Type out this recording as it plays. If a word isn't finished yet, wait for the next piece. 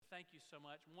thank you so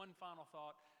much. One final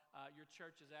thought, your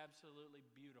church is absolutely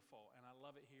beautiful, and I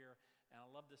love it here, and I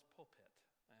love this pulpit.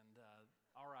 And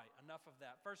all right, enough of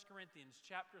that. 1 Corinthians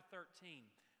chapter 13.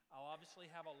 I'll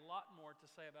obviously have a lot more to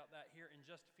say about that here in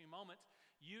just a few moments.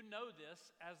 You know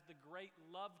this as the great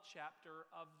love chapter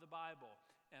of the Bible,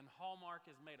 and Hallmark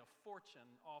has made a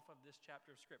fortune off of this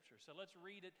chapter of Scripture. So let's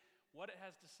read it, what it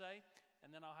has to say, and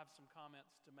then I'll have some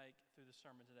comments to make through the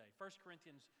sermon today. 1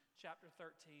 Corinthians chapter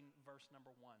 13, verse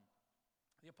number 1.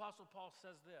 The Apostle Paul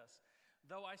says this,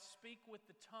 "Though I speak with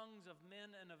the tongues of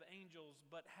men and of angels,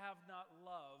 but have not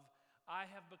love, I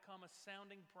have become a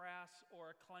sounding brass or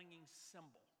a clanging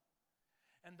cymbal.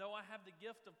 And though I have the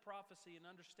gift of prophecy and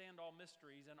understand all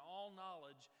mysteries and all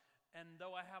knowledge, and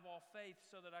though I have all faith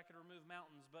so that I could remove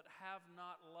mountains, but have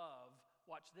not love,"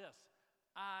 watch this,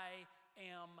 "I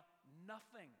am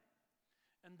nothing.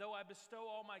 And though I bestow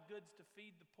all my goods to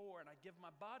feed the poor, and I give my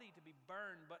body to be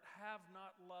burned, but have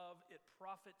not love, it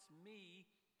profits me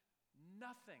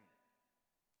nothing."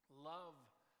 Love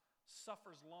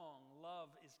suffers long.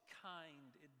 Love is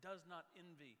kind. It does not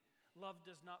envy. Love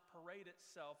does not parade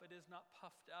itself. It is not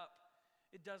puffed up.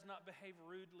 It does not behave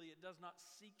rudely. It does not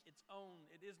seek its own.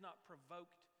 It is not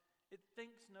provoked. It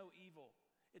thinks no evil.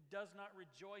 It does not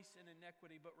rejoice in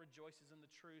iniquity, but rejoices in the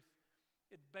truth.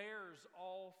 It bears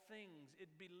all things.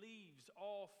 It believes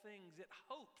all things. It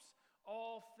hopes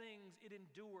all things. It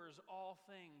endures all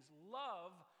things.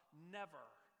 Love never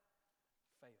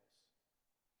fails.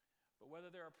 But whether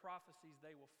there are prophecies,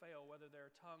 they will fail. Whether there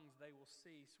are tongues, they will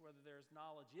cease. Whether there is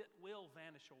knowledge, it will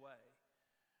vanish away.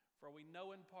 For we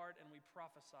know in part and we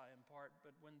prophesy in part.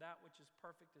 But when that which is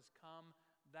perfect is come,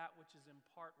 that which is in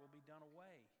part will be done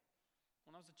away.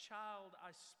 When I was a child,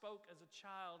 I spoke as a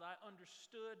child. I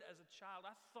understood as a child.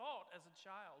 I thought as a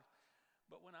child.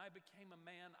 But when I became a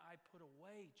man, I put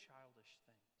away childish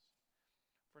things.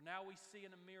 For now we see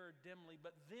in a mirror dimly,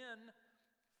 but then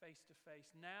face to face.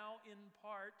 Now in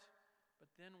part, but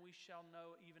then we shall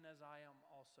know even as I am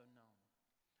also known.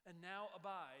 And now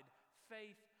abide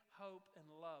faith, hope, and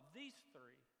love. These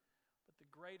three, but the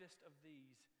greatest of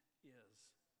these is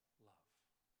love.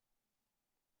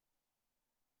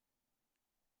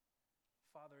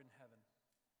 Father in heaven,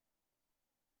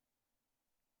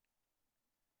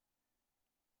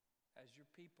 as your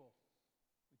people,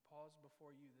 we pause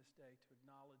before you this day to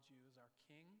acknowledge you as our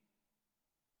King,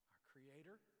 our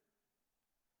Creator,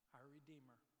 our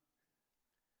Redeemer.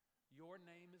 Your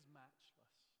name is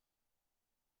matchless.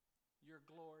 Your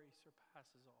glory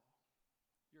surpasses all.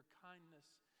 Your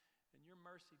kindness and your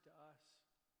mercy to us,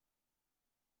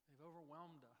 they've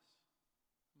overwhelmed us.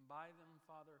 And by them,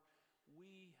 Father,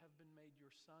 we have been made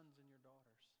your sons and your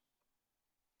daughters.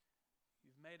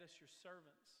 You've made us your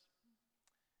servants.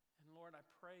 And Lord, I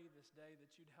pray this day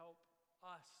that you'd help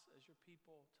us as your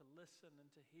people to listen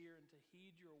and to hear and to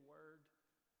heed your word.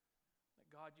 That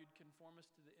God, you'd conform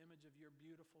us to the image of your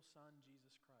beautiful Son,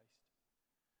 Jesus Christ.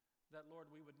 That,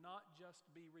 Lord, we would not just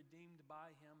be redeemed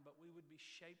by him, but we would be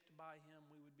shaped by him.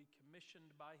 We would be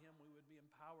commissioned by him. We would be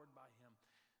empowered by him.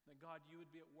 That, God, you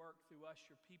would be at work through us,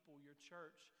 your people, your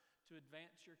church, to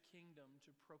advance your kingdom,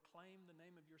 to proclaim the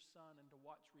name of your Son, and to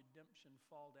watch redemption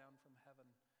fall down from heaven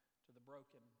to the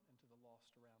broken and to the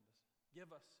lost around us.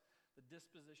 Give us the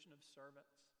disposition of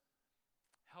servants.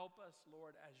 Help us,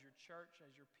 Lord, as your church,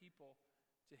 as your people,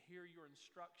 to hear your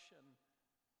instruction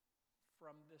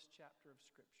from this chapter of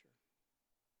Scripture.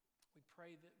 We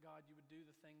pray that, God, you would do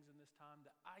the things in this time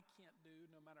that I can't do,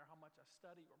 no matter how much I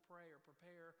study or pray or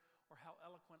prepare or how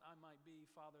eloquent I might be,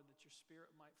 Father, that your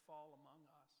Spirit might fall among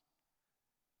us.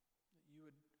 That you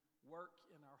would work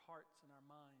in our hearts and our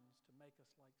minds to make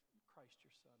us like Christ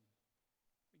your Son.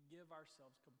 We give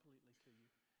ourselves completely to you.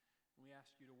 And we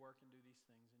ask you to work and do these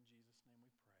things. In Jesus' name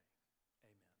we pray.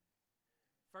 Amen.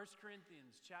 1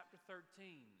 Corinthians chapter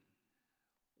 13.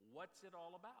 What's it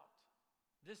all about?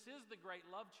 This is the great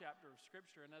love chapter of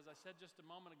Scripture. And as I said just a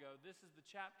moment ago, this is the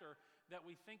chapter that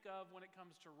we think of when it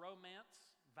comes to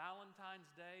romance,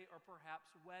 Valentine's Day, or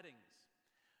perhaps weddings.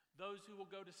 Those who will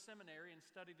go to seminary and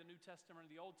study the New Testament or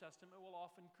the Old Testament will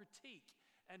often critique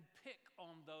and pick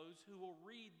on those who will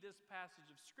read this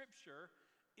passage of Scripture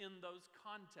in those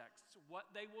contexts. What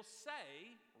they will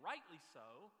say, rightly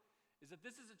so, is that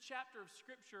this is a chapter of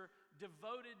Scripture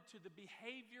devoted to the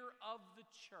behavior of the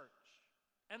church.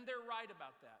 And they're right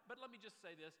about that. But let me just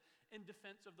say this in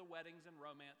defense of the weddings and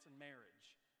romance and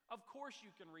marriage. Of course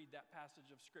you can read that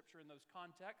passage of Scripture in those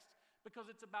contexts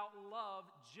because it's about love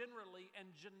generally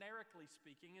and generically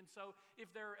speaking. And so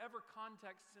if there are ever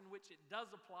contexts in which it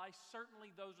does apply,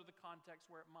 certainly those are the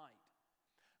contexts where it might.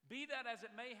 Be that as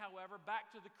it may, however,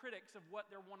 back to the critics of what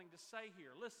they're wanting to say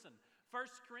here. Listen, 1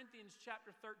 Corinthians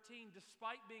chapter 13,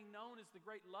 despite being known as the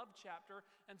great love chapter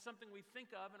and something we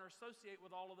think of and associate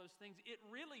with all of those things, it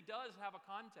really does have a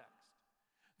context.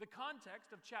 The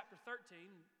context of chapter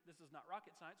 13, this is not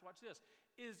rocket science, watch this,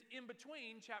 is in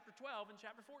between chapter 12 and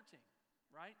chapter 14,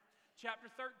 right?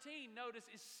 Chapter 13, notice,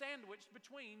 is sandwiched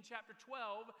between chapter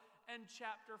 12 and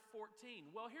chapter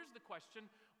 14. Well, here's the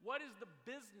question. What is the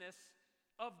business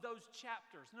of those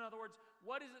chapters? In other words,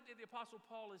 what is it that the Apostle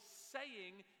Paul is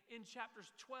saying in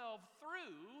chapters 12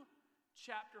 through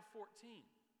chapter 14?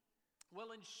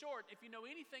 Well, in short, if you know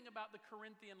anything about the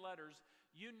Corinthian letters,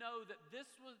 you know that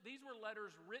these were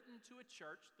letters written to a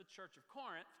church, the church of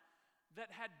Corinth, that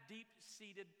had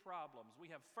deep-seated problems. We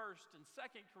have 1st and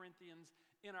 2nd Corinthians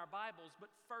in our Bibles,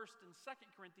 but 1st and 2nd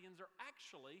Corinthians are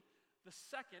actually the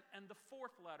 2nd and the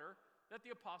 4th letter that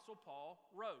the Apostle Paul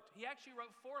wrote. He actually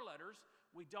wrote 4 letters.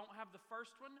 We don't have the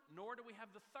 1st one, nor do we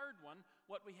have the 3rd one.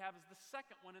 What we have is the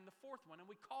 2nd one and the 4th one, and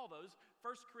we call those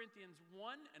 1 Corinthians 1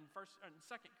 and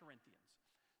 2nd Corinthians.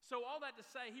 So all that to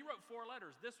say, he wrote 4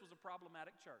 letters. This was a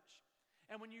problematic church.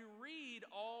 And when you read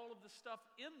all of the stuff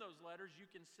in those letters, you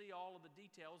can see all of the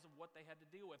details of what they had to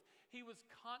deal with. He was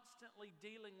constantly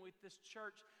dealing with this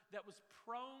church that was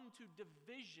prone to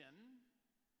division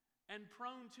and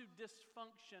prone to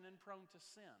dysfunction and prone to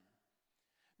sin.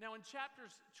 Now in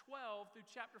chapters 12 through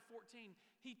chapter 14,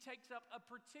 he takes up a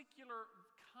particular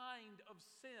kind of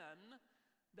sin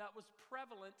that was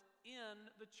prevalent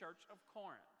in the church of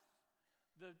Corinth.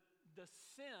 The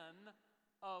sin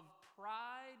of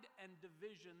pride and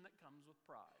division that comes with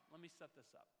pride. Let me set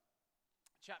this up.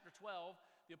 Chapter 12,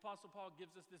 the Apostle Paul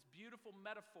gives us this beautiful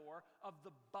metaphor of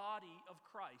the body of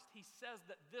Christ. He says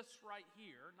that this right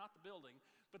here, not the building,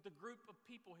 but the group of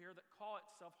people here that call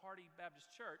itself Hardy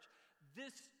Baptist Church,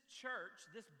 this church,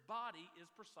 this body is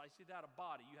precisely that, a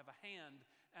body. You have a hand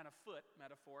and a foot,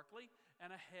 metaphorically, and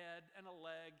a head and a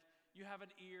leg. You have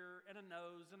an ear and a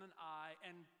nose and an eye,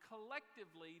 and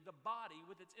collectively the body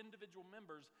with its individual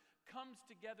members comes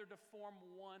together to form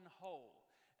one whole.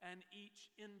 And each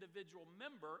individual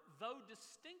member, though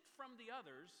distinct from the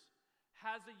others,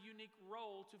 has a unique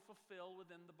role to fulfill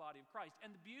within the body of Christ.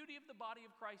 And the beauty of the body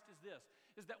of Christ is this,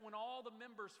 is that when all the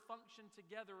members function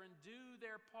together and do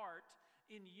their part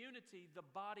in unity, the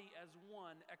body as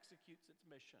one executes its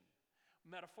mission.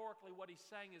 Metaphorically, what he's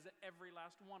saying is that every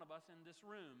last one of us in this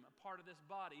room, a part of this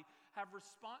body, have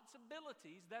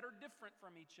responsibilities that are different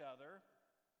from each other.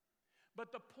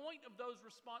 But the point of those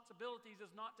responsibilities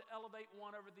is not to elevate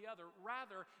one over the other.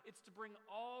 Rather, it's to bring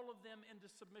all of them into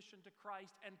submission to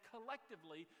Christ and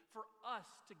collectively for us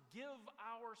to give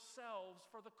ourselves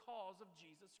for the cause of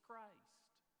Jesus Christ.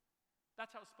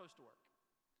 That's how it's supposed to work.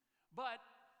 But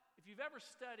if you've ever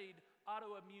studied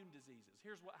autoimmune diseases,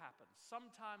 here's what happens.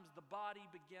 Sometimes the body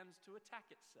begins to attack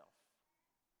itself.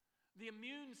 The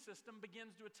immune system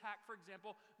begins to attack, for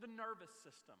example, the nervous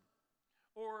system,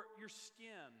 or your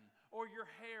skin, or your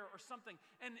hair, or something.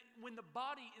 And when the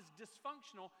body is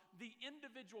dysfunctional, the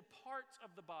individual parts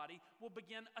of the body will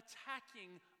begin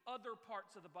attacking other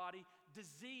parts of the body.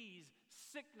 Disease,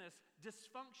 sickness,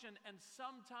 dysfunction, and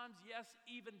sometimes, yes,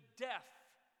 even death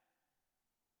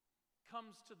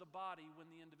comes to the body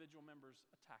when the individual members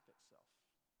attack itself.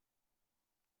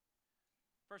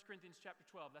 1 Corinthians chapter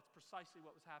 12, that's precisely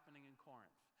what was happening in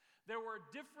Corinth. There were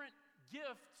different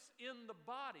gifts in the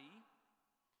body,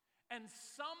 and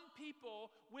some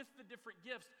people with the different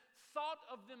gifts thought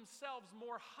of themselves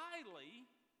more highly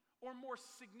or more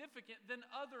significant than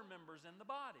other members in the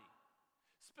body.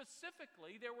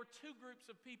 Specifically, there were 2 groups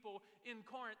of people in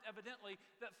Corinth, evidently,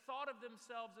 that thought of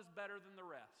themselves as better than the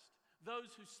rest.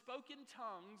 Those who spoke in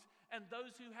tongues and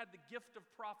those who had the gift of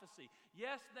prophecy.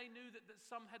 Yes, they knew that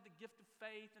some had the gift of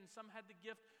faith and some had the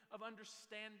gift of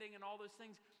understanding and all those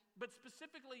things. But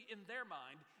specifically in their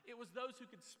mind, it was those who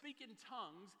could speak in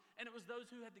tongues and it was those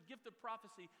who had the gift of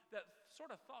prophecy that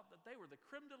sort of thought that they were the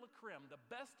creme de la creme, the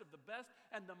best of the best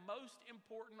and the most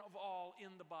important of all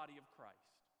in the body of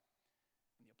Christ.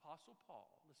 And the Apostle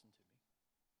Paul, listen to me,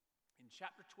 in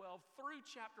chapter 12 through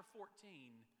chapter 14,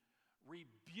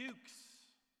 rebukes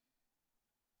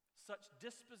such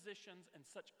dispositions and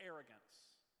such arrogance.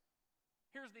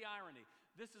 Here's the irony.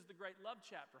 This is the great love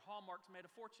chapter. Hallmark's made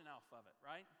a fortune off of it,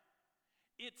 right?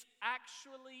 It's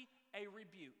actually a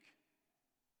rebuke.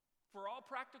 For all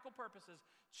practical purposes,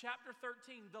 chapter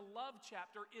 13, the love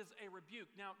chapter, is a rebuke.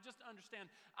 Now, just to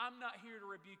understand, I'm not here to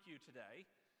rebuke you today.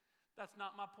 That's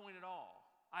not my point at all.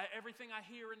 Everything I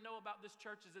hear and know about this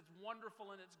church is it's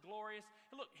wonderful and it's glorious.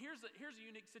 And look, here's a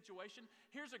unique situation.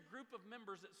 Here's a group of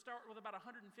members that start with about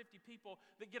 150 people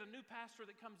that get a new pastor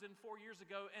that comes in 4 years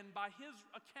ago, and by his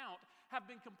account have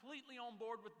been completely on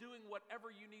board with doing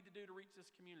whatever you need to do to reach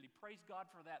this community. Praise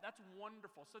God for that. That's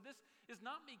wonderful. So this is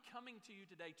not me coming to you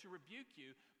today to rebuke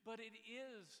you, but it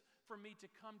is for me to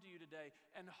come to you today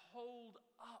and hold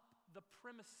up the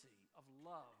primacy of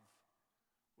love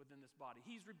within this body.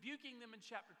 He's rebuking them in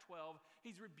chapter 12.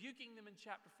 He's rebuking them in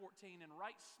chapter 14. And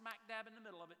right smack dab in the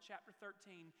middle of it, chapter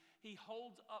 13, he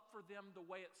holds up for them the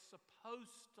way it's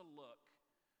supposed to look,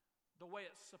 the way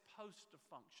it's supposed to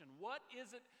function. What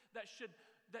is it that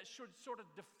should sort of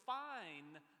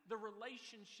define the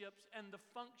relationships and the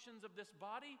functions of this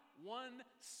body? One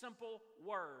simple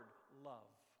word: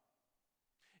 love.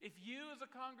 If you as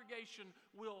a congregation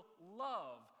will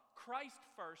love Christ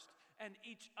first and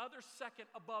each other second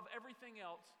above everything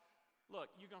else, look,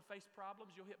 you're going to face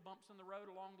problems, you'll hit bumps in the road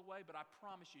along the way, but I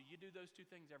promise you, you do those two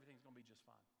things, everything's going to be just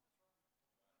fine.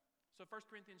 So 1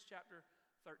 Corinthians chapter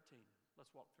 13,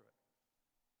 let's walk through it.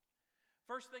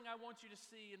 First thing I want you to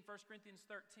see in 1 Corinthians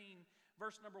 13,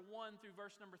 verse number 1 through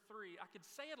verse number 3, I could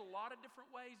say it a lot of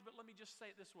different ways, but let me just say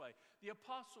it this way. The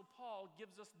Apostle Paul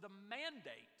gives us the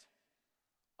mandate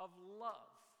of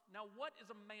love. Now, what is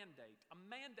a mandate? A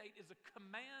mandate is a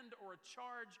command or a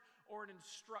charge or an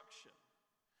instruction.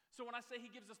 So when I say he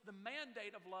gives us the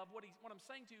mandate of love, what I'm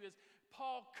saying to you is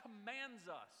Paul commands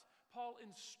us, Paul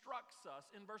instructs us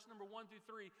in verse number 1 through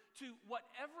 3 to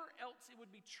whatever else it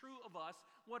would be true of us,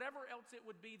 whatever else it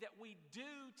would be that we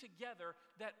do together,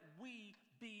 that we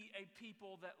be a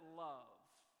people that love.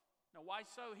 Now, why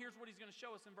so? Here's what he's going to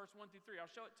show us in verse 1 through 3.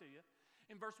 I'll show it to you.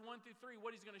 In verse 1 through 3,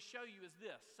 what he's going to show you is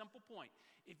this simple point.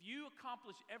 If you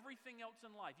accomplish everything else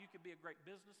in life, you could be a great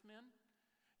businessman,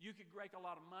 you could make a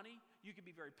lot of money, you could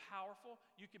be very powerful,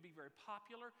 you could be very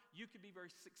popular, you could be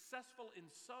very successful in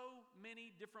so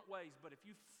many different ways. But if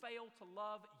you fail to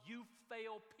love, you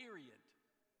fail, period.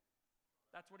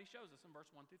 That's what he shows us in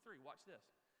verse 1 through 3. Watch this.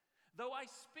 Though I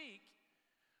speak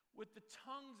with the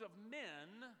tongues of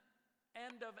men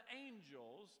and of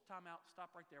angels, time out,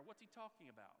 stop right there. What's he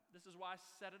talking about? This is why I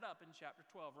set it up in chapter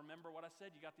 12. Remember what I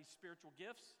said? You got these spiritual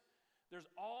gifts. There's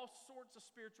all sorts of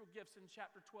spiritual gifts in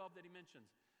chapter 12 that he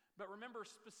mentions. But remember,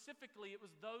 specifically, it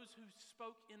was those who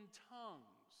spoke in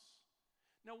tongues.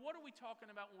 Now, what are we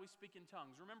talking about when we speak in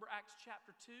tongues? Remember Acts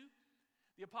chapter 2?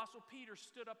 The Apostle Peter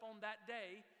stood up on that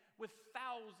day with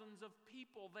thousands of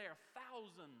people there.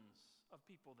 Thousands of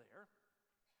people there.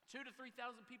 2,000 to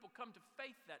 3,000 people come to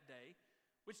faith that day,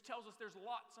 which tells us there's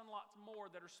lots and lots more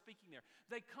that are speaking there.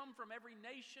 They come from every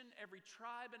nation, every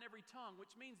tribe, and every tongue,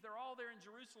 which means they're all there in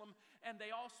Jerusalem, and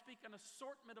they all speak an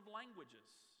assortment of languages.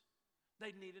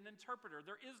 They need an interpreter.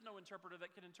 There is no interpreter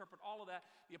that can interpret all of that.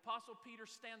 The Apostle Peter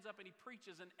stands up and he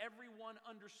preaches, and everyone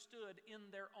understood in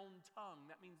their own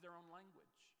tongue. That means their own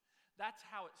language. That's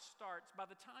how it starts. By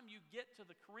the time you get to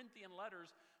the Corinthian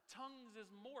letters, tongues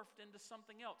is morphed into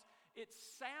something else. It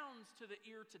sounds to the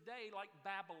ear today like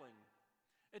babbling.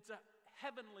 It's a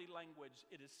heavenly language,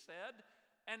 it is said.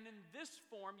 And in this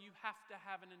form, you have to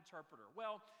have an interpreter.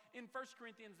 Well, in 1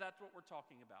 Corinthians, that's what we're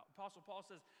talking about. Apostle Paul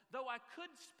says, though I could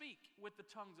speak with the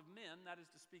tongues of men, that is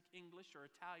to speak English or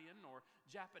Italian or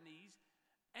Japanese,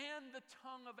 and the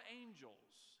tongue of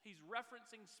angels. He's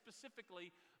referencing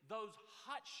specifically those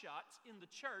hotshots in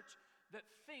the church that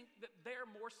think that they're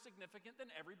more significant than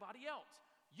everybody else.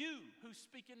 You who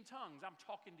speak in tongues, I'm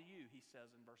talking to you, he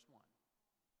says in verse 1.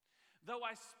 Though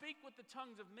I speak with the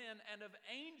tongues of men and of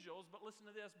angels, but listen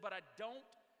to this, but I don't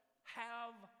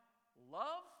have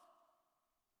love.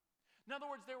 In other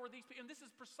words, there were these people, and this is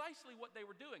precisely what they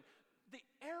were doing. The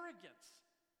arrogance,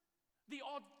 the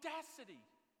audacity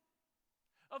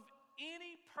of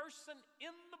any person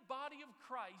in the body of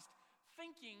Christ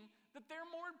thinking that they're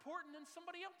more important than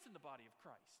somebody else in the body of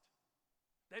Christ.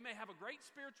 They may have a great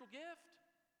spiritual gift.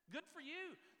 Good for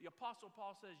you. The Apostle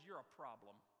Paul says you're a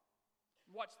problem.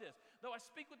 Watch this. Though I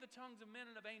speak with the tongues of men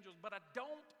and of angels, but I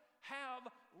don't have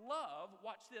love,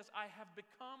 watch this, I have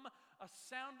become a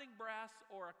sounding brass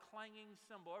or a clanging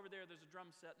cymbal. Over there's a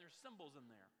drum set and there's cymbals in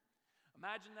there.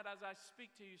 Imagine that as I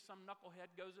speak to you, some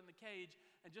knucklehead goes in the cage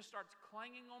and just starts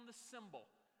clanging on the cymbal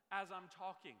as I'm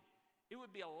talking. It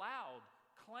would be a loud,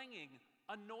 clanging,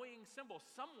 annoying cymbal.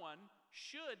 Someone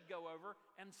should go over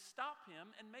and stop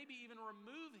him and maybe even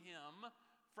remove him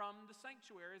from the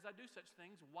sanctuary as I do such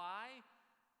things. Why?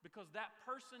 Because that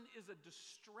person is a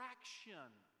distraction.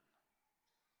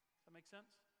 Does that make sense?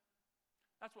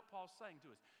 That's what Paul's saying to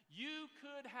us. You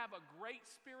could have a great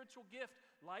spiritual gift,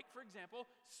 like, for example,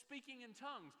 speaking in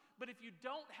tongues. But if you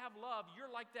don't have love, you're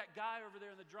like that guy over there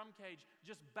in the drum cage,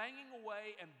 just banging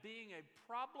away and being a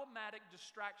problematic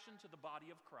distraction to the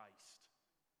body of Christ.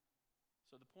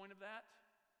 So the point of that,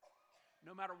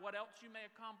 no matter what else you may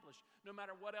accomplish, no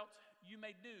matter what else you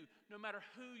may do, no matter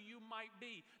who you might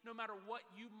be, no matter what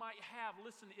you might have,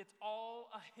 listen, it's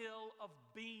all a hill of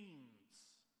beans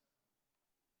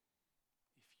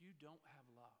if you don't have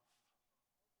love.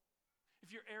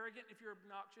 If you're arrogant, if you're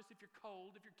obnoxious, if you're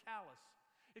cold, if you're callous,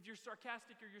 if you're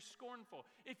sarcastic or you're scornful,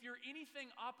 if you're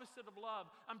anything opposite of love,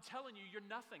 I'm telling you, you're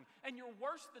nothing. And you're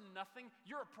worse than nothing,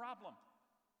 you're a problem.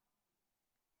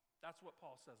 That's what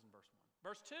Paul says in verse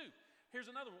 1. Verse 2, here's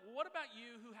another one. What about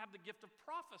you who have the gift of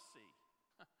prophecy?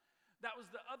 That was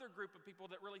the other group of people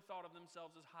that really thought of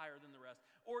themselves as higher than the rest.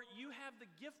 Or you have the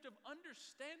gift of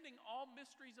understanding all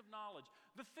mysteries of knowledge.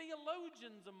 The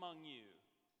theologians among you,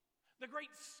 the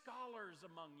great scholars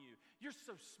among you. You're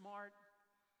so smart.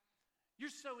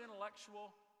 You're so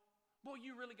intellectual. Boy,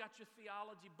 you really got your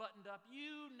theology buttoned up.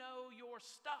 You know your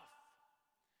stuff.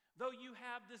 Though you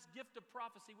have this gift of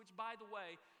prophecy, which, by the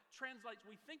way, translates,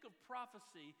 we think of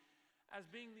prophecy as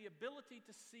being the ability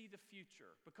to see the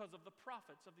future because of the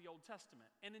prophets of the Old Testament.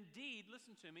 And indeed,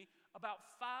 listen to me, about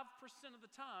 5% of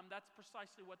the time, that's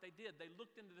precisely what they did. They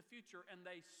looked into the future and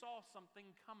they saw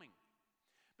something coming.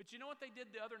 But you know what they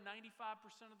did the other 95%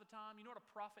 of the time? You know what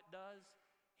a prophet does?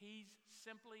 He's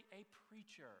simply a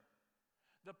preacher.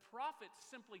 The prophets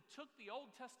simply took the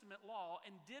Old Testament law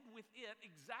and did with it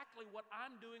exactly what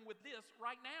I'm doing with this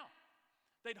right now.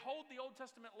 They'd hold the Old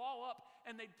Testament law up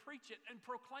and they'd preach it and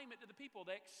proclaim it to the people.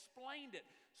 They explained it.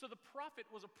 So the prophet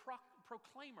was a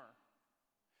proclaimer.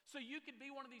 So you could be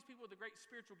one of these people with a great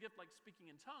spiritual gift like speaking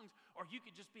in tongues, or you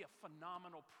could just be a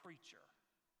phenomenal preacher,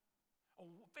 a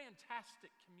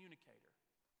fantastic communicator.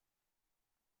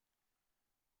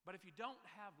 But if you don't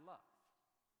have love,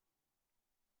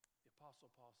 the Apostle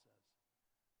Paul says,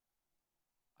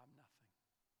 I'm nothing.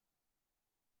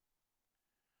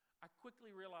 I quickly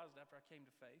realized after I came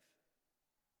to faith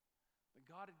that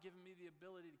God had given me the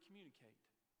ability to communicate.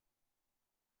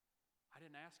 I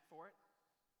didn't ask for it.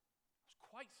 I was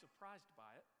quite surprised by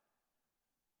it.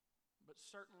 But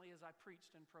certainly as I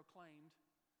preached and proclaimed,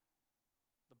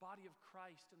 the body of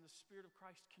Christ and the Spirit of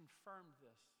Christ confirmed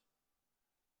this.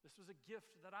 This was a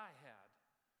gift that I had.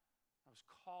 I was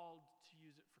called to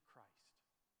use it for Christ.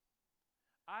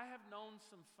 I have known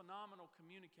some phenomenal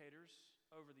communicators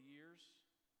over the years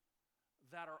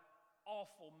that are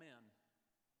awful men.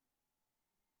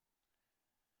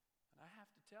 And I have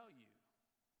to tell you,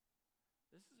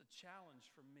 this is a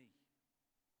challenge for me,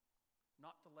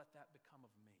 not to let that become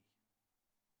of me.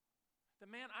 That,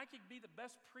 man, I could be the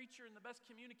best preacher and the best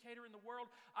communicator in the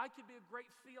world. I could be a great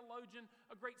theologian,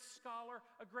 a great scholar,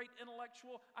 a great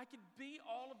intellectual. I could be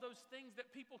all of those things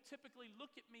that people typically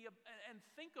look at me and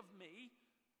think of me.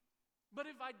 But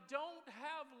if I don't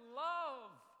have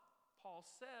love, Paul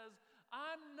says,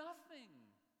 I'm nothing.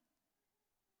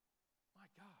 My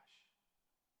gosh.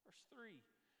 Verse 3.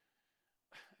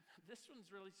 This one's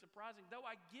really surprising. Though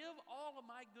I give all of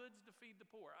my goods to feed the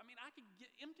poor. I mean, I could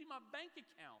empty my bank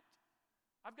account.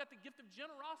 I've got the gift of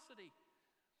generosity.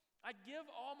 I give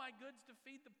all my goods to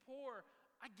feed the poor.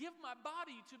 I give my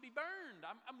body to be burned.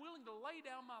 I'm willing to lay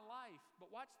down my life. But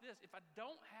watch this. If I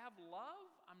don't have love,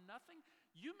 I'm nothing.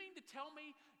 You mean to tell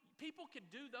me people could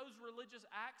do those religious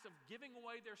acts of giving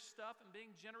away their stuff and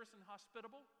being generous and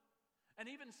hospitable, and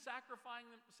even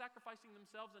sacrificing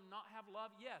themselves and not have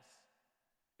love? Yes.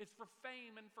 It's for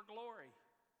fame and for glory.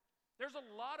 There's a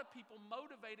lot of people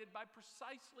motivated by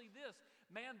precisely this.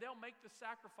 Man, they'll make the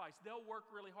sacrifice. They'll work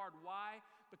really hard. Why?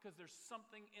 Because there's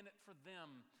something in it for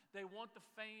them. They want the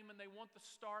fame and they want the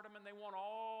stardom and they want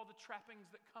all the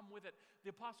trappings that come with it. The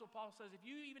Apostle Paul says, if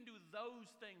you even do those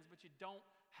things but you don't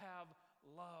have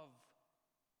love,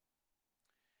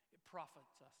 it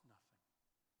profits us nothing.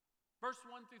 Verse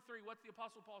 1 through 3, what's the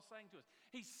Apostle Paul saying to us?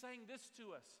 He's saying this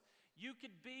to us. You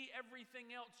could be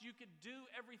everything else. You could do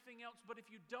everything else. But if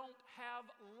you don't have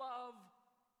love,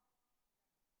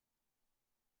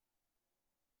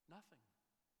 nothing.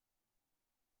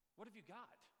 What have you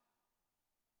got?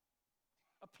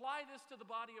 Apply this to the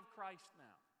body of Christ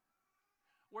now,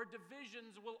 where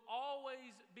divisions will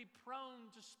always be prone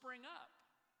to spring up.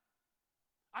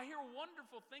 I hear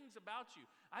wonderful things about you.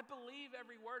 I believe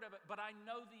every word of it, but I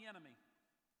know the enemy.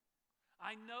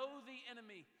 I know the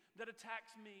enemy that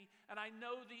attacks me, and I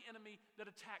know the enemy that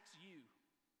attacks you.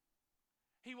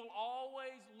 He will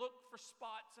always look for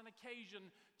spots and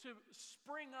occasion to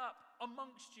spring up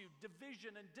amongst you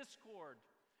division and discord.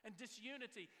 and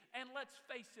disunity. And let's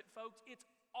face it, folks, it's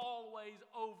always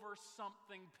over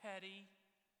something petty.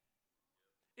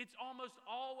 It's almost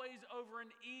always over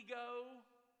an ego,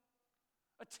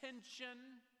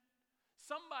 attention.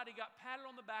 Somebody got patted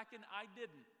on the back and I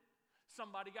didn't.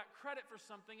 Somebody got credit for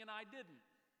something and I didn't.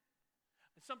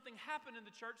 Something happened in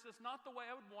the church that's not the way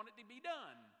I would want it to be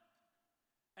done.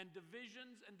 And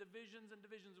divisions and divisions and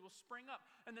divisions will spring up.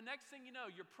 And the next thing you know,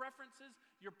 your preferences,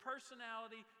 your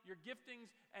personality, your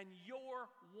giftings, and your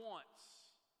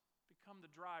wants become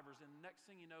the drivers. And the next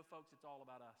thing you know, folks, it's all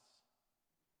about us.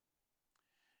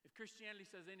 If Christianity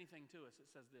says anything to us, it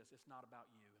says this: it's not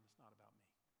about you and it's not about me.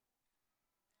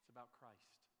 It's about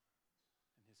Christ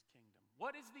and his kingdom.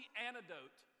 What is the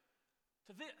antidote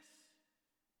to this?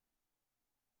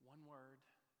 One word: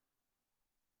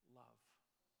 love.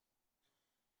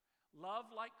 Love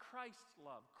like Christ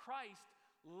loved. Christ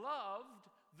loved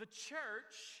the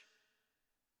church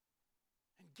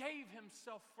and gave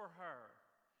himself for her.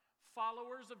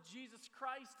 Followers of Jesus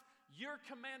Christ, you're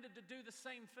commanded to do the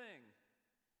same thing.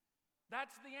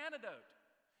 That's the antidote.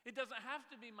 It doesn't have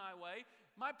to be my way.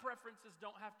 My preferences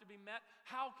don't have to be met.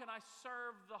 How can I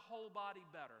serve the whole body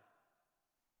better?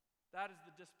 That is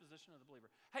the disposition of the believer.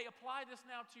 Hey, apply this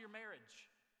now to your marriage.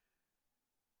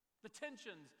 The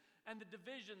tensions and the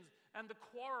divisions and the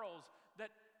quarrels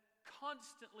that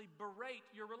constantly berate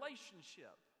your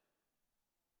relationship.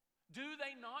 Do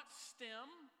they not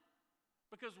stem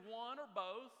because one or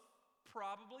both,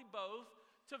 probably both,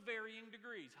 to varying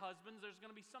degrees? Husbands, there's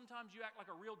going to be sometimes you act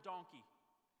like a real donkey.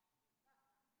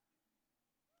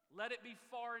 Let it be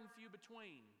far and few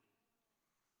between.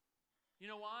 You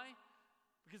know why?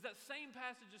 Because that same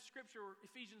passage of Scripture,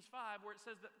 Ephesians 5, where it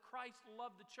says that Christ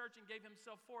loved the church and gave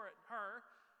himself for her,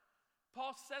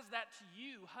 Paul says that to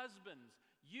you, husbands.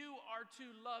 You are to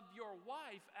love your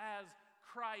wife as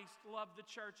Christ loved the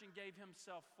church and gave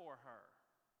himself for her.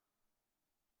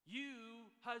 You,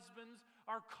 husbands,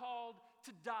 are called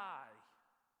to die.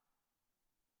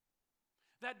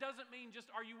 That doesn't mean just,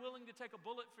 are you willing to take a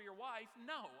bullet for your wife?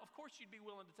 No, of course you'd be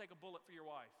willing to take a bullet for your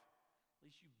wife. At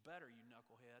least you better, you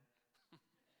knucklehead.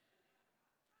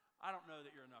 I don't know that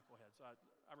you're a knucklehead, so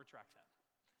I retract that.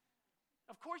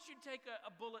 Of course you'd take a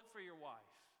bullet for your wife.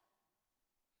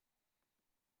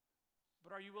 But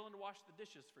are you willing to wash the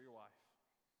dishes for your wife?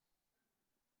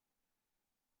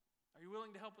 Are you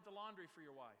willing to help with the laundry for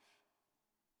your wife?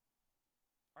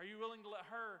 Are you willing to let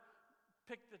her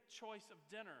pick the choice of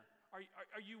dinner?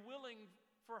 Are you willing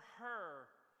for her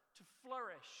to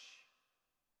flourish?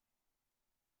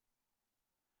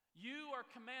 You are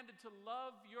commanded to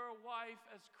love your wife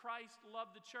as Christ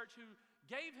loved the church, who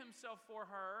gave himself for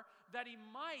her that he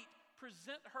might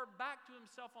present her back to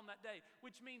himself on that day,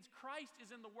 which means Christ is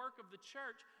in the work of the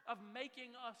church of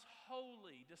making us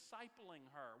holy, discipling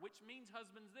her, which means,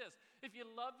 husbands, this: if you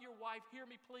love your wife, hear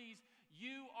me please,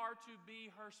 you are to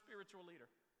be her spiritual leader.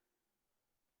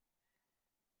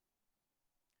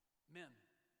 Men,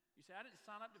 you say, I didn't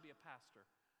sign up to be a pastor.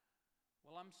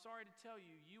 Well, I'm sorry to tell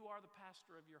you, you are the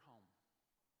pastor of your home.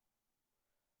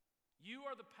 You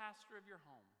are the pastor of your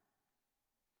home,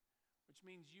 which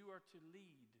means you are to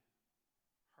lead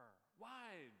her.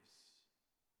 Wives,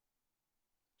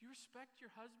 do you respect your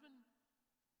husband?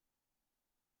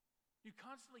 You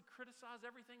constantly criticize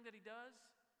everything that he does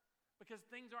because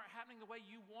things aren't happening the way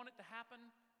you want it to happen.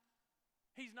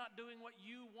 He's not doing what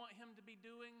you want him to be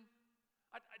doing.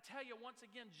 I tell you once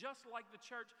again, just like the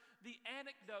church, the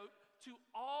antidote to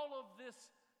all of this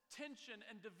tension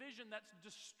and division that's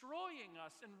destroying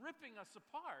us and ripping us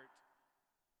apart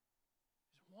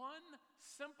is one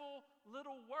simple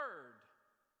little word: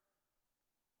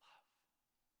 love.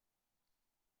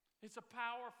 It's a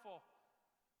powerful,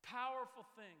 powerful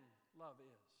thing, love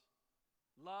is.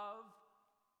 Love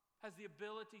has the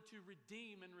ability to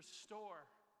redeem and restore.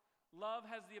 Love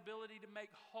has the ability to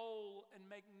make whole and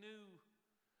make new.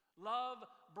 Love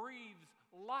breathes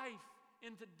life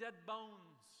into dead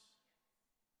bones.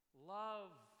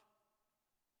 Love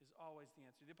is always the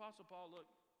answer. The Apostle Paul, look,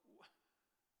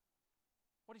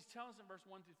 what he's telling us in verse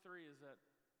 1 through 3 is that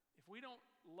if we don't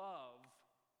love,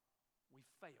 we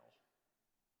fail.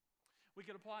 We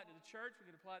could apply it to the church, we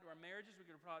could apply it to our marriages, we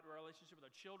could apply it to our relationship with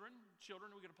our children.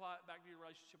 Children, we could apply it back to your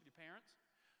relationship with your parents.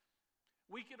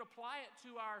 We could apply it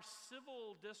to our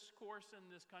civil discourse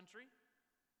in this country.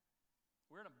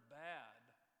 We're in a bad,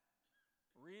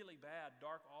 really bad,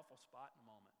 dark, awful spot in a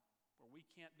moment where we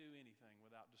can't do anything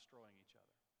without destroying each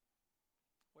other.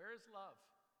 Where is love?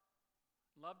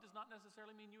 Love does not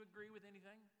necessarily mean you agree with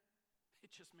anything.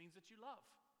 It just means that you love.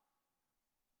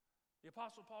 The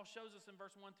Apostle Paul shows us in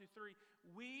verse 1 through 3,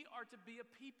 we are to be a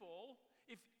people.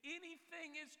 if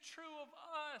anything is true of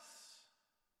us,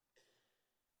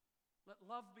 let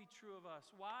love be true of us.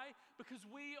 Why? Because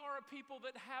we are a people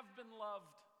that have been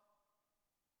loved.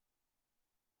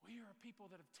 We are a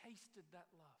people that have tasted that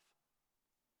love.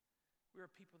 We are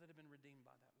a people that have been redeemed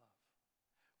by that love.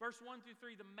 Verse 1 through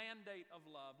 3, the mandate of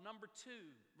love. Number 2,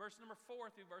 verse number 4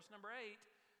 through verse number 8,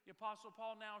 the Apostle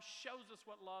Paul now shows us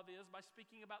what love is by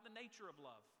speaking about the nature of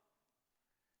love.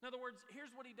 In other words,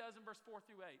 here's what he does in verse 4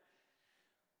 through 8.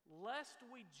 Lest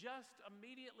we just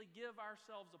immediately give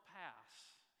ourselves a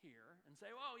pass here and say,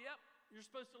 oh, yep, you're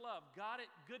supposed to love. Got it.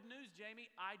 Good news, Jamie.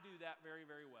 I do that very,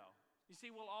 very well. You see,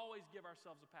 we'll always give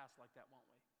ourselves a pass like that, won't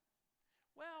we?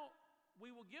 Well, we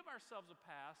will give ourselves a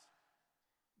pass,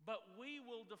 but we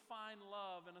will define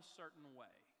love in a certain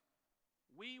way.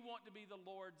 We want to be the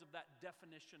lords of that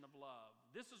definition of love.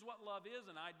 This is what love is,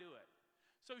 and I do it.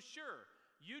 So sure,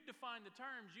 you define the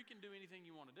terms, you can do anything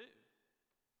you want to do.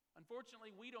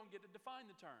 Unfortunately, we don't get to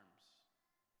define the terms.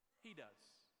 He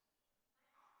does.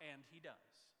 And he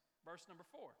does. Verse number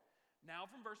 4. Now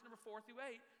from verse number 4 through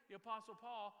 8, the Apostle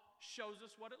Paul shows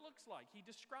us what it looks like. He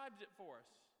describes it for us.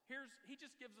 He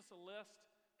just gives us a list.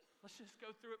 Let's just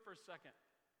go through it for a second.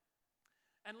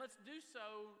 And let's do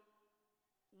so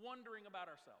wondering about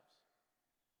ourselves.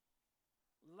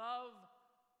 Love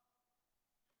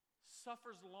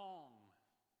suffers long.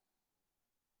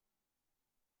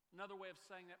 Another way of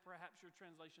saying that, perhaps your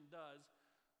translation does,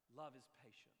 love is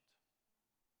patient.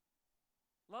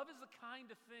 Love is the kind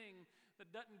of thing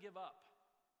that doesn't give up.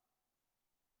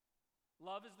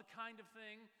 Love is the kind of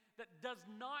thing that does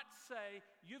not say,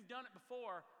 you've done it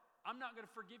before, I'm not going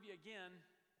to forgive you again.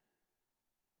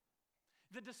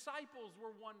 The disciples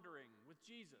were wondering with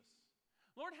Jesus,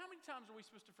 Lord, how many times are we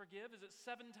supposed to forgive? Is it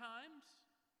 7 times?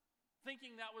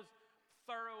 Thinking that was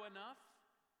thorough enough.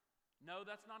 No,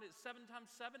 that's not it. 7 times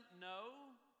 7?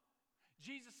 No.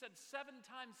 Jesus said 7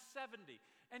 times 70.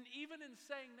 And even in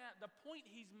saying that, the point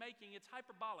he's making, it's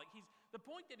hyperbolic. The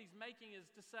point that he's making is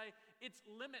to say it's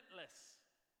limitless.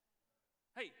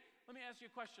 Hey, let me ask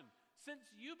you a question. Since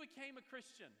you became a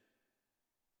Christian,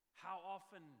 how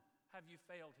often have you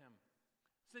failed him?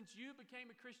 Since you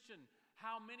became a Christian,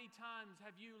 how many times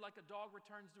have you, like a dog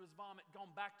returns to his vomit,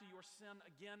 gone back to your sin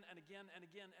again and again and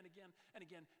again and again and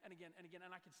again and again and again?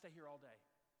 And I could stay here all day.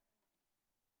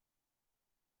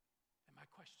 And my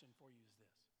question for you is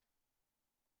this.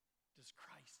 Does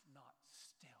Christ not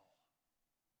still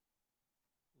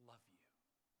love you?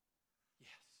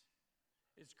 Yes.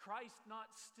 Is Christ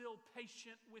not still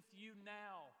patient with you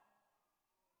now?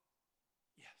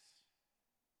 Yes.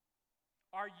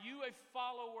 Are you a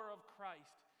follower of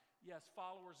Christ? Yes,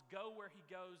 followers go where he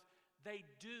goes. They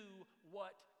do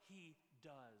what he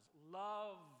does.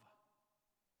 Love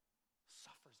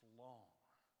suffers long.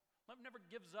 Love never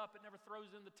gives up. It never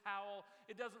throws in the towel.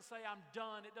 It doesn't say, I'm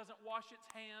done. It doesn't wash its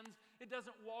hands. It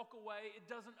doesn't walk away. It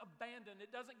doesn't abandon. It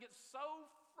doesn't get so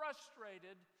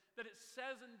frustrated that it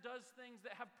says and does things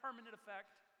that have permanent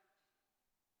effect.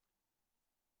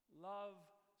 Love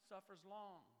suffers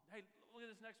long. Hey, look at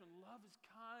this next one. Love is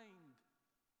kind.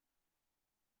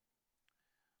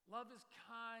 Love is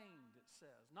kind, it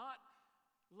says. Not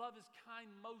love is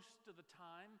kind most of the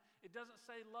time. It doesn't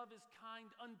say love is kind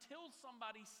until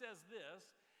somebody says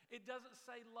this. It doesn't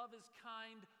say love is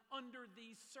kind under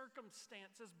these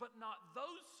circumstances, but not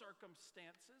those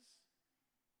circumstances.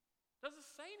 Doesn't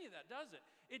say any of that, does it?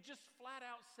 It just flat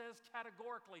out says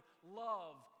categorically,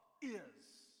 love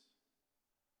is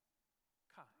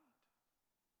kind.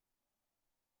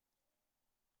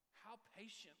 How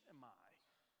patient am I?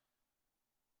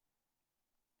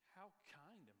 How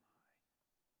kind am I?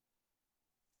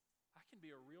 I can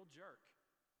be a real jerk.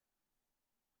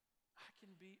 I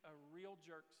can be a real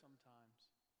jerk sometimes.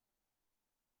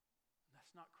 And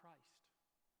that's not Christ.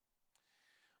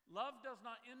 Love does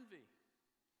not envy.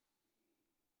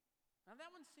 Now that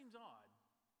one seems odd.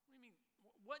 What do you mean?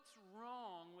 What's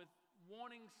wrong with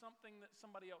wanting something that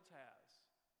somebody else has?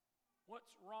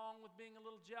 What's wrong with being a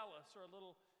little jealous or a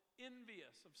little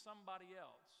envious of somebody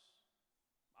else?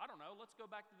 I don't know. Let's go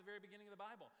back to the very beginning of the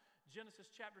Bible.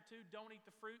 Genesis chapter 2, don't eat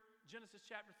the fruit. Genesis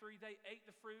chapter 3, they ate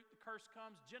the fruit. The curse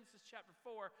comes. Genesis chapter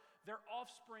 4, their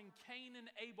offspring, Cain and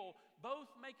Abel,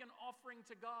 both make an offering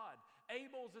to God.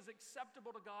 Abel's is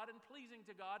acceptable to God and pleasing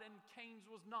to God, and Cain's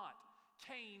was not.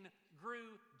 Cain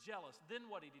grew jealous.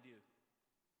 Then what did he do?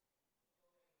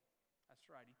 That's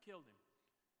right, he killed him.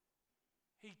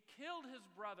 He killed his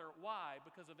brother. Why?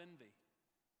 Because of envy.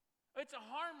 It's a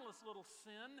harmless little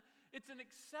sin. It's an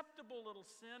acceptable little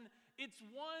sin. It's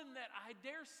one that I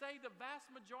dare say the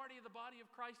vast majority of the body of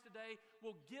Christ today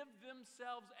will give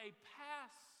themselves a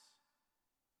pass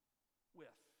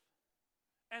with.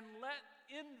 And let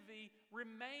envy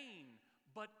remain,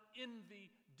 but envy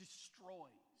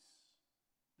destroys.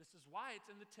 This is why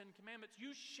it's in the Ten Commandments.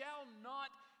 You shall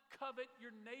not covet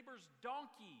your neighbor's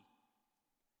donkey.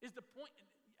 Is the point.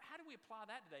 How do we apply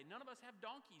that today? None of us have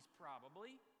donkeys,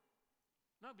 probably.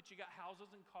 No, but you got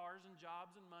houses and cars and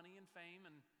jobs and money and fame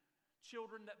and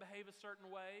children that behave a certain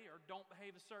way or don't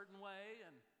behave a certain way.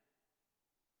 And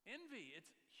envy, it's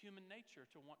human nature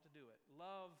to want to do it.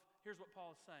 Love, here's what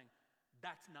Paul is saying.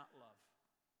 That's not love.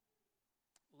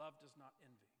 Love does not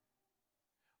envy.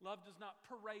 Love does not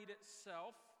parade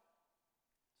itself.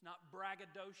 It's not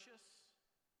braggadocious.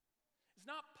 It's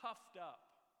not puffed up.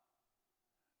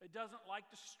 It doesn't like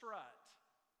to strut.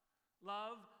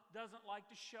 Love doesn't like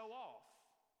to show off.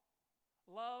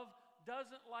 Love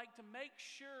doesn't like to make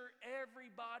sure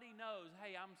everybody knows,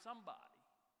 hey, I'm somebody.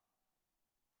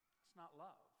 It's not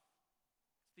love.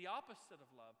 It's the opposite of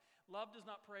love. Love does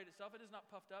not parade itself. It is not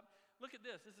puffed up. Look at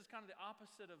this. This is kind of the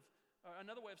opposite of,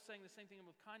 another way of saying the same thing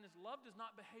with kindness. Love does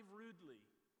not behave rudely.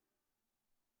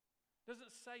 It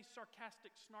doesn't say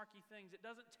sarcastic, snarky things. It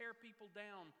doesn't tear people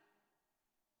down.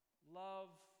 Love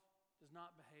does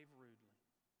not behave rudely.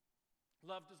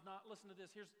 Love does not, listen to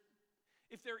this.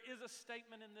 If there is a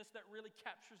statement in this that really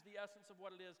captures the essence of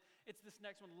what it is, it's this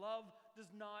next one. Love does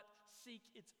not seek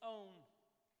its own.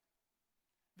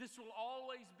 This will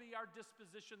always be our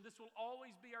disposition. This will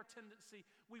always be our tendency.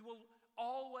 We will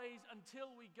always,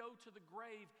 until we go to the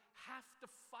grave, have to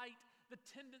fight the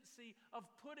tendency of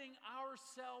putting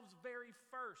ourselves very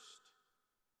first.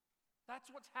 That's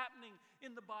what's happening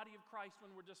in the body of Christ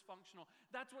when we're dysfunctional.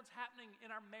 That's what's happening in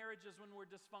our marriages when we're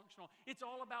dysfunctional. It's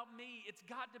all about me. It's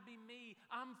got to be me.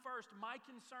 I'm first. My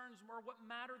concerns are what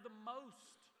matter the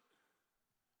most.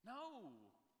 No.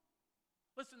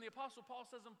 Listen, the Apostle Paul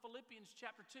says in Philippians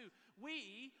chapter 2,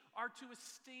 we are to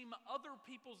esteem other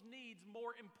people's needs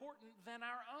more important than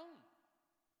our own.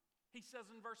 He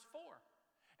says in verse 4.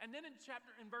 And then in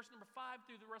verse number 5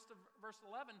 through the rest of verse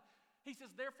 11, he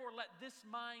says, therefore let this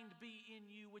mind be in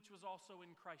you which was also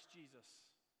in Christ Jesus,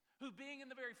 who being in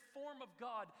the very form of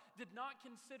God did not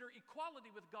consider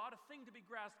equality with God a thing to be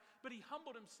grasped, but he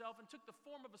humbled himself and took the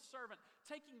form of a servant,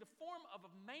 taking the form of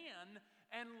a man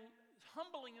and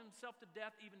humbling himself to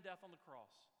death, even death on the cross.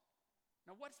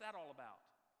 Now what's that all about?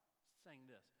 It's saying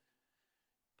this.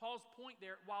 Paul's point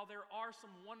there, while there are some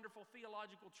wonderful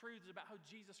theological truths about how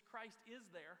Jesus Christ is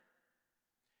there,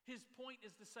 his point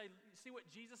is to say, see what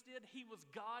Jesus did? He was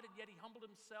God and yet he humbled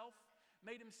himself,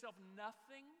 made himself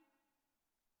nothing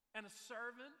and a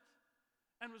servant,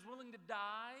 and was willing to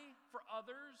die for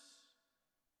others.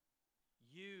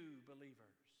 You,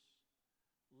 believers,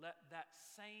 let that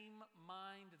same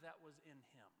mind that was in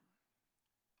him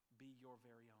be your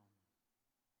very own.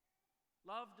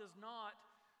 Love does not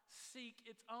seek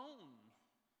its own.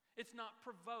 It's not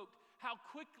provoked. How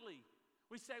quickly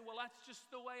we say, well, that's just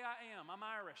the way I am. I'm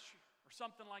Irish, or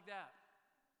something like that.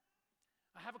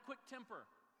 I have a quick temper.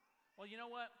 Well, you know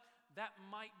what? That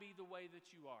might be the way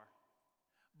that you are.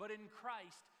 But in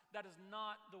Christ, that is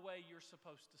not the way you're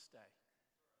supposed to stay.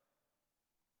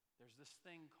 There's this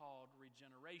thing called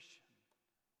regeneration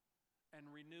and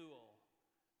renewal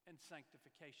and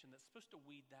sanctification that's supposed to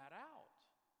weed that out.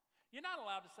 You're not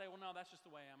allowed to say, well, no, that's just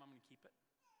the way I am. I'm going to keep it.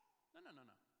 No.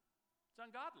 It's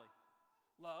ungodly.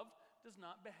 Love does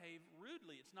not behave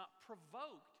rudely. It's not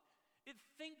provoked. It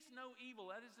thinks no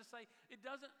evil. That is to say, it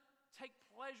doesn't take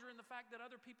pleasure in the fact that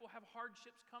other people have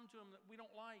hardships come to them that we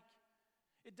don't like.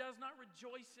 It does not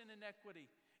rejoice in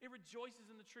iniquity. It rejoices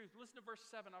in the truth. Listen to verse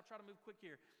 7. I'll try to move quick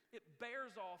here. It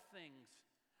bears all things.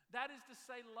 That is to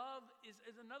say, love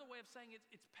is another way of saying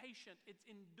it's patient. It's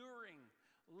enduring.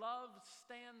 Love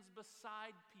stands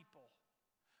beside people.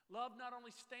 Love not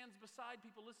only stands beside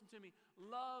people, listen to me,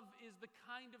 love is the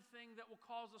kind of thing that will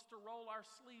cause us to roll our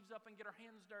sleeves up and get our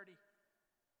hands dirty.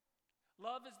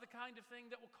 Love is the kind of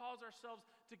thing that will cause ourselves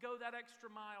to go that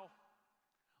extra mile.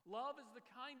 Love is the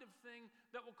kind of thing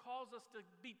that will cause us to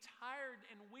be tired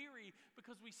and weary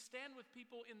because we stand with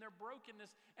people in their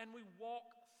brokenness and we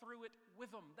walk through it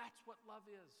with them. That's what love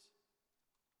is.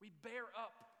 We bear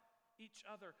up each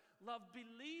other. Love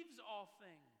believes all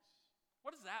things.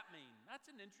 What does that mean? That's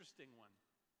an interesting one.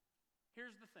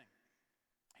 Here's the thing.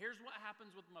 Here's what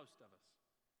happens with most of us.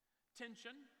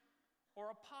 Tension or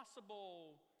a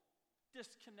possible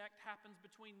disconnect happens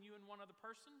between you and one other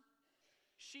person.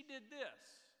 She did this.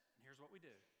 And here's what we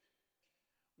do.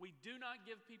 We do not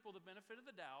give people the benefit of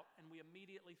the doubt, and we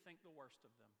immediately think the worst of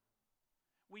them.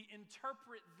 We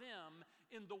interpret them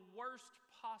in the worst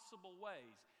possible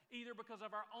ways, either because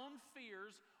of our own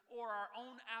fears or our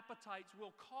own appetites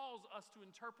will cause us to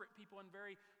interpret people in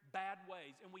very bad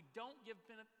ways. And we don't give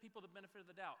people the benefit of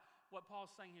the doubt. what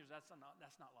Paul's saying here is that's not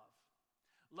love.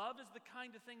 Love is the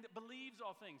kind of thing that believes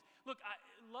all things. Look,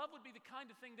 love would be the kind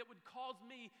of thing that would cause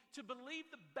me to believe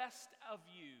the best of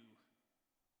you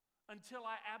until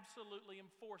I absolutely am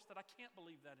forced that I can't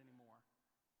believe that anymore.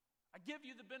 I give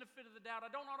you the benefit of the doubt.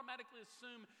 I don't automatically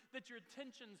assume that your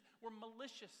intentions were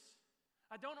malicious.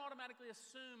 I don't automatically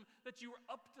assume that you were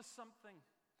up to something.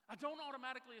 I don't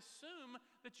automatically assume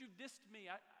that you dissed me.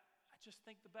 I just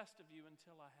think the best of you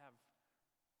until I have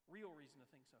real reason to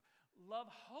think so.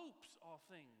 Love hopes all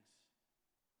things.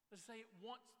 Let's say it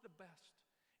wants the best.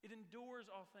 It endures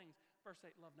all things. Verse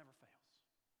 8, love never fails.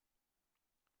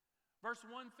 Verse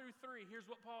 1 through 3,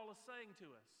 here's what Paul is saying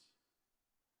to us.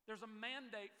 There's a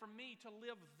mandate for me to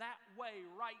live that way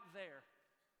right there.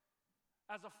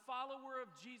 As a follower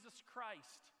of Jesus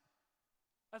Christ,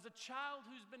 as a child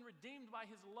who's been redeemed by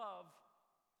his love,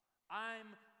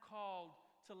 I'm called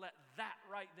to let that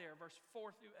right there, verse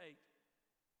 4 through 8,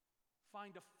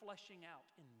 find a fleshing out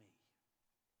in me.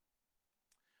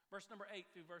 Verse number 8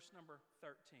 through verse number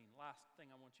 13. Last thing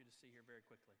I want you to see here very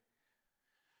quickly.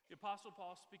 The Apostle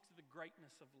Paul speaks of the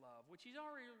greatness of love, which he's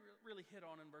already really hit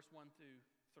on in verse 1 through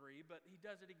 3, but he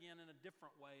does it again in a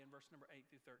different way in verse number 8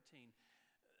 through 13.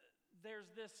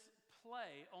 There's this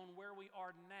play on where we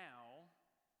are now,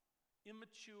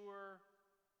 immature,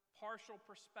 partial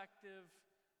perspective.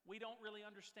 We don't really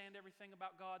understand everything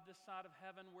about God this side of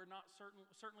heaven. We're not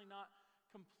certainly not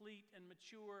complete and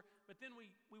mature, but then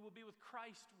we will be with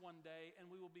Christ one day,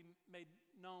 and we will be made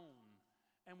known,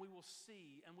 and we will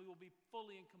see, and we will be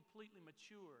fully and completely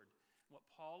matured. What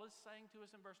Paul is saying to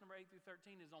us in verse number 8 through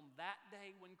 13 is on that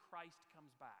day when Christ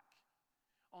comes back,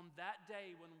 on that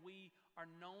day when we are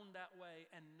known that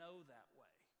way and know that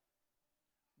way,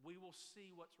 we will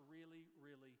see what's really,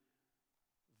 really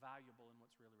valuable and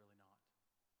what's really, really not.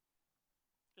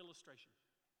 Illustration.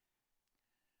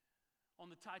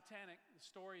 On the Titanic, the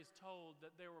story is told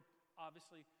that there were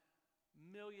obviously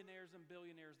millionaires and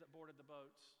billionaires that boarded the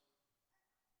boats.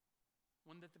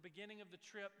 When at the beginning of the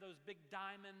trip, those big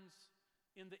diamonds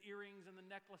in the earrings and the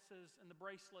necklaces and the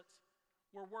bracelets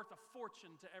were worth a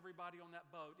fortune to everybody on that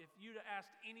boat. If you'd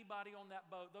asked anybody on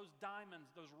that boat, those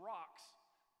diamonds, those rocks,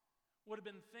 would have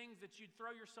been things that you'd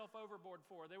throw yourself overboard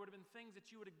for. They would have been things that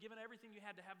you would have given everything you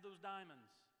had to have those diamonds.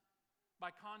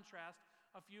 By contrast,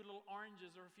 a few little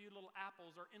oranges or a few little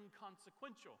apples are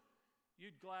inconsequential.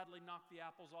 You'd gladly knock the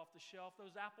apples off the shelf.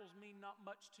 Those apples mean not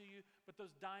much to you, but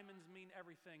those diamonds mean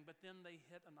everything. But then they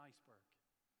hit an iceberg.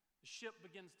 The ship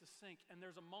begins to sink, and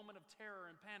there's a moment of terror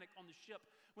and panic on the ship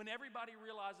when everybody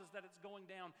realizes that it's going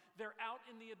down. They're out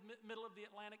in the middle of the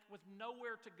Atlantic with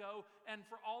nowhere to go, and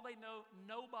for all they know,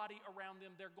 nobody around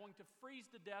them. They're going to freeze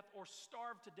to death or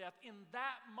starve to death. In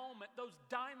that moment, those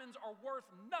diamonds are worth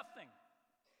nothing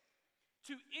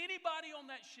to anybody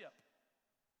on that ship.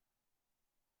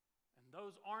 And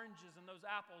those oranges and those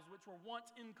apples, which were once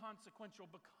inconsequential,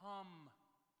 become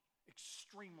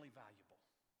extremely valuable.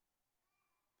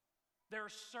 There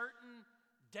are certain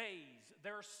days,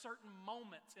 there are certain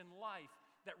moments in life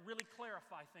that really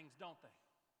clarify things, don't they?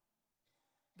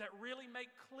 That really make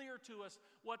clear to us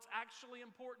what's actually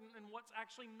important and what's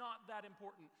actually not that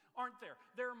important, aren't there?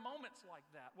 There are moments like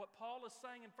that. What Paul is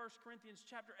saying in 1 Corinthians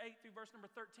chapter 8 through verse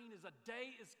number 13 is a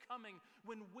day is coming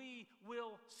when we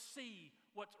will see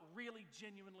what's really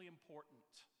genuinely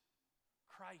important.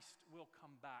 Christ will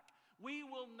come back. We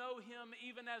will know him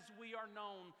even as we are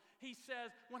known. He says,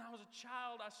 when I was a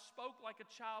child, I spoke like a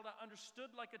child, I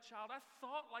understood like a child, I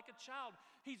thought like a child.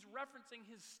 He's referencing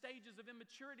his stages of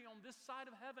immaturity on this side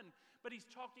of heaven, but he's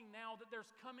talking now that there's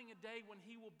coming a day when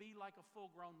he will be like a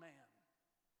full-grown man.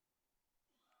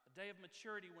 A day of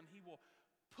maturity when he will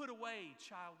put away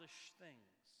childish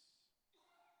things.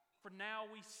 For now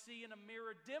we see in a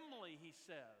mirror dimly, he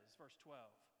says, verse 12.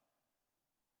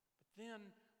 But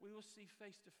then we will see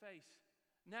face to face.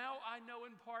 Now I know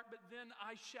in part, but then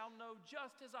I shall know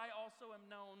just as I also am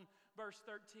known. Verse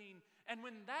 13. And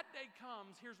when that day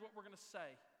comes, here's what we're going to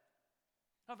say.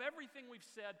 Of everything we've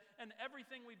said and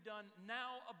everything we've done,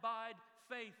 now abide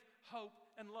faith, hope,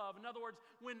 and love. In other words,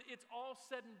 when it's all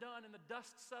said and done and the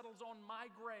dust settles on my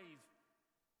grave,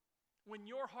 when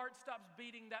your heart stops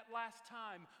beating that last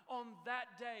time on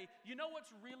that day, you know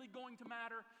what's really going to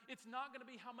matter? It's not going to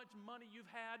be how much money you've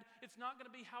had. It's not going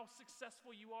to be how successful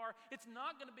you are. It's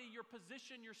not going to be your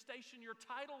position, your station, your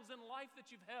titles in life that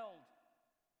you've held.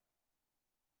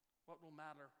 What will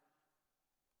matter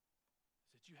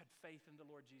is that you had faith in the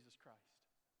Lord Jesus Christ.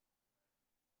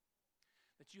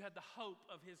 That you had the hope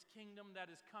of his kingdom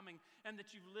that is coming, and that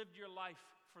you've lived your life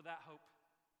for that hope.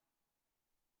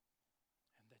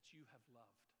 You have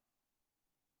loved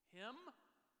him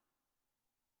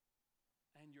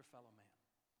and your your fellow man.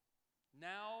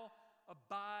 Now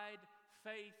abide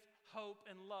faith, hope,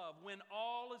 and love. When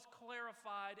all is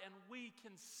clarified and we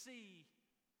can see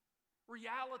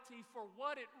reality for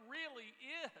what it really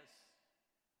is,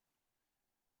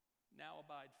 now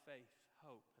abide faith,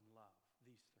 hope, and love.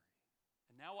 These three.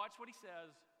 And now watch what he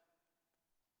says.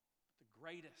 The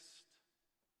greatest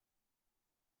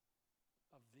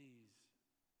of these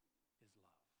is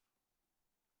love.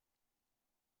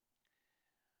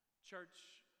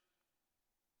 Church,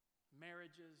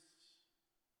 marriages,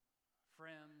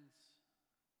 friends,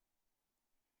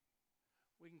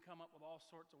 we can come up with all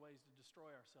sorts of ways to destroy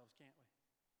ourselves, can't we?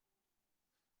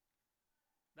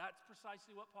 That's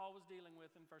precisely what Paul was dealing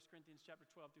with in 1 Corinthians chapter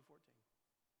 12 through 14.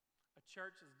 A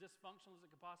church as dysfunctional as it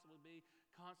could possibly be,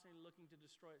 constantly looking to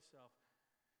destroy itself.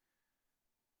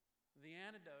 The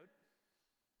antidote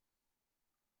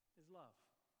is love.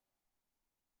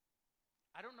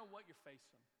 I don't know what you're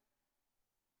facing.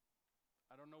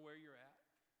 I don't know where you're at.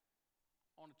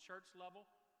 On a church level,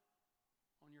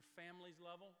 on your family's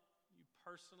level, you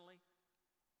personally.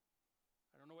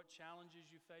 I don't know what challenges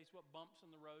you face, what bumps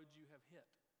in the road you have hit.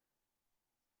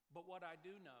 But what I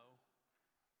do know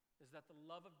is that the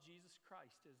love of Jesus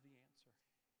Christ is the answer.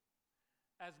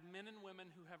 As men and women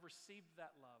who have received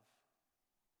that love,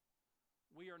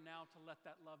 we are now to let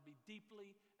that love be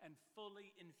deeply and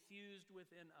fully infused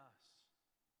within us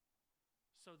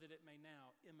so that it may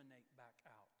now emanate back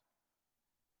out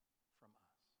from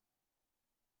us.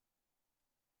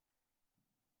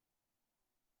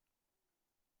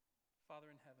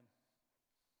 Father in heaven,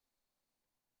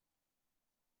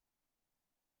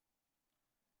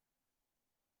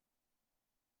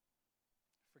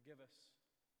 forgive us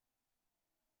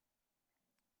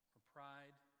for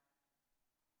pride,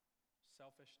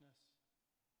 selfishness,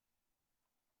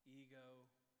 ego,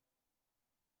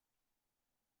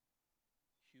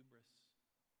 hubris.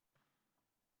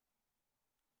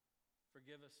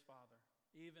 Forgive us, Father,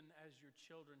 even as your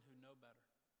children who know better.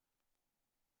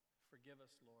 Forgive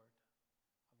us, Lord,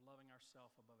 of loving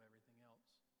ourselves above everything else.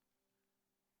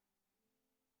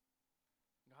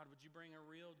 God, would you bring a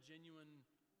real, genuine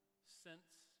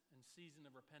sense and season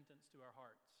of repentance to our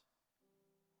hearts?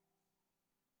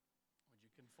 Would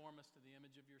you conform us to the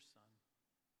image of your Son?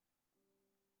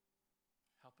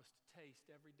 Help us to taste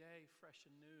every day, fresh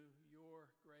and new, your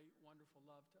great, wonderful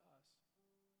love to us.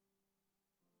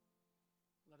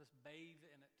 Let us bathe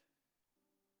in it.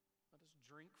 Let us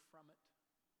drink from it.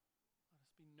 Let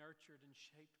us be nurtured and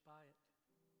shaped by it.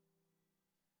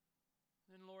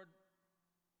 And then, Lord,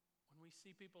 when we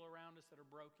see people around us that are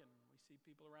broken, we see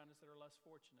people around us that are less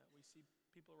fortunate, we see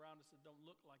people around us that don't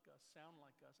look like us, sound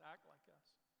like us, act like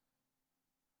us,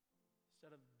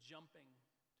 instead of jumping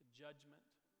to judgment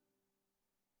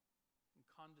and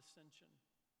condescension,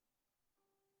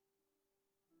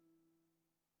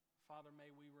 Father,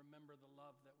 may we remember the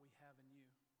love that we have in you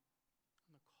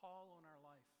and the call on our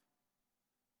life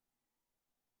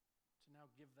to now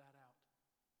give that out.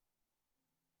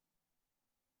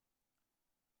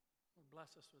 Lord,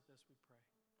 bless us with this, we pray.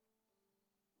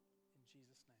 In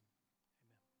Jesus' name,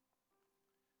 amen.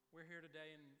 We're here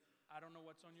today, and I don't know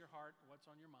what's on your heart,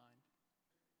 what's on your mind.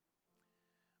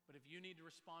 But if you need to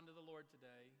respond to the Lord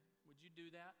today, would you do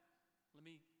that? Let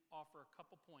me offer a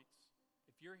couple points.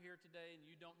 If you're here today and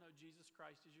you don't know Jesus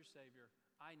Christ as your Savior,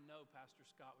 I know Pastor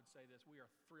Scott would say this. We are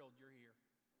thrilled you're here.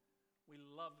 We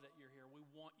love that you're here. We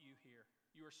want you here.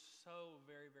 You are so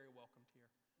very, very welcomed here.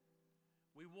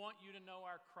 We want you to know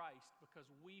our Christ because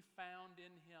we found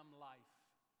in him life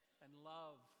and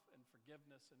love and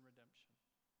forgiveness and redemption.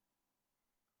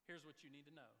 Here's what you need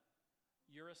to know.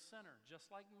 You're a sinner just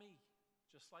like me,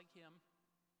 just like him.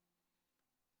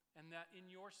 And that in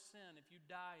your sin, if you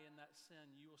die in that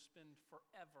sin, you will spend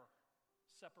forever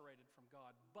separated from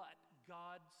God. But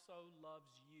God so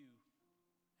loves you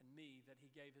and me that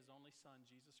he gave his only Son,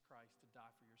 Jesus Christ, to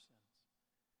die for your sins.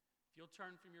 If you'll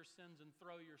turn from your sins and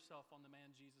throw yourself on the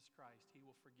man Jesus Christ, he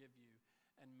will forgive you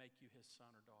and make you his son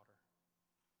or daughter.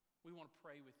 We want to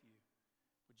pray with you.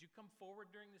 Would you come forward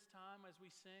during this time as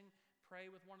we sing? Pray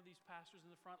with one of these pastors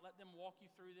in the front. Let them walk you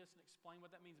through this and explain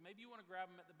what that means. Maybe you want to grab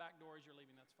them at the back door as you're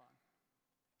leaving. That's fine.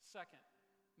 Second,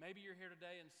 maybe you're here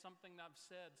today and something I've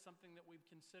said, something that we've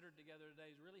considered together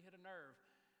today has really hit a nerve.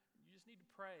 You just need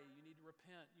to pray. You need to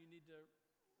repent. You need to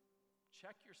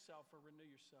check yourself or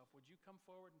renew yourself. Would you come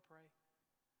forward and pray?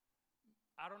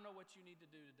 I don't know what you need to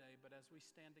do today, but as we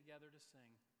stand together to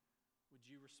sing, would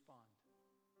you respond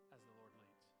as the Lord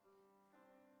leads?